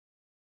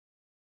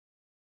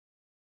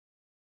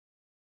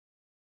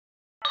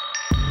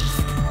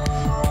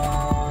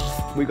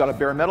We've got a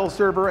bare metal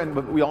server, and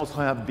we also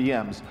have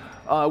VMs.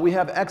 We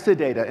have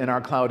Exadata in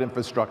our cloud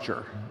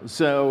infrastructure.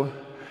 So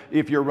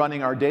if you're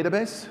running our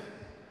database,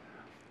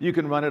 you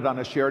can run it on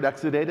a shared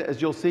Exadata,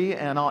 as you'll see,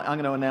 and I'm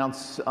going to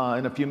announce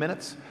in a few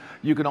minutes.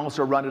 You can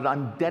also run it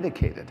on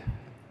dedicated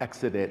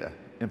Exadata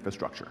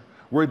infrastructure,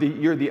 where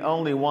you're the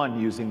only one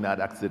using that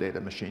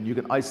Exadata machine. You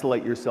can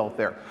isolate yourself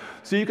there.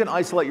 So you can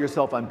isolate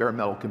yourself on bare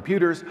metal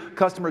computers.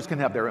 Customers can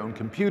have their own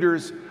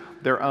computers,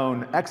 their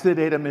own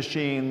Exadata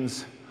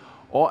machines,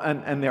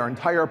 and their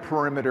entire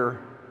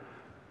perimeter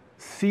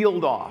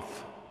sealed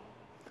off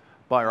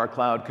by our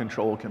cloud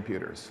control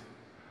computers.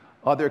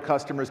 Other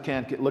customers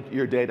can't look at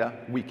your data.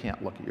 We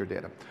can't look at your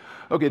data.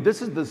 Okay,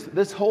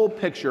 this whole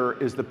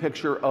picture is the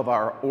picture of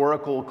our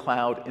Oracle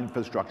Cloud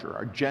infrastructure,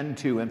 our Gen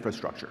 2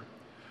 infrastructure.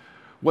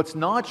 What's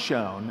not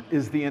shown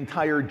is the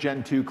entire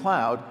Gen 2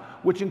 cloud,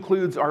 which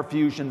includes our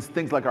Fusions,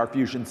 things like our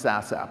Fusion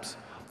SaaS apps.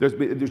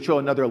 They show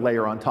another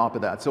layer on top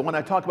of that. So when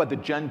I talk about the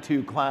Gen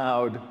 2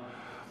 cloud,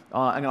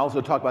 I'm going to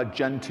also talk about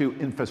Gen 2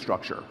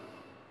 infrastructure.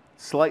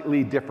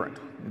 Slightly different.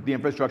 The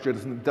infrastructure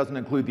doesn't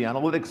include the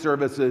analytics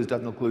services,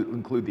 doesn't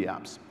include the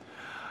apps.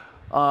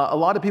 A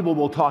lot of people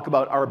will talk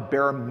about our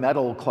bare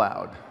metal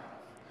cloud.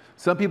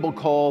 Some people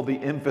call the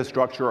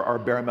infrastructure our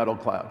bare metal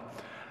cloud.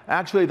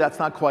 Actually, that's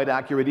not quite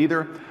accurate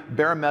either.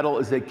 Bare metal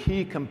is a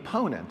key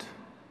component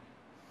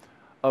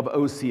of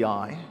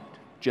OCI,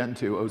 Gen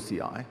 2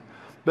 OCI,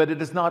 but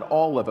it is not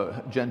all of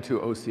a Gen 2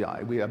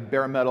 OCI. We have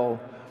bare metal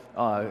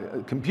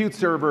compute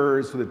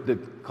servers with the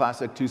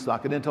classic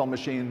 2-socket Intel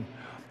machine.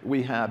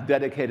 We have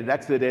dedicated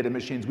Exadata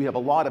machines. We have a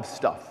lot of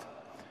stuff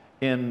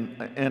in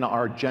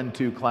our Gen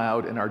 2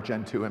 cloud, in our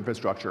Gen 2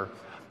 infrastructure.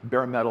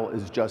 Bare metal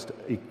is just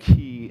a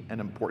key and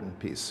important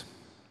piece.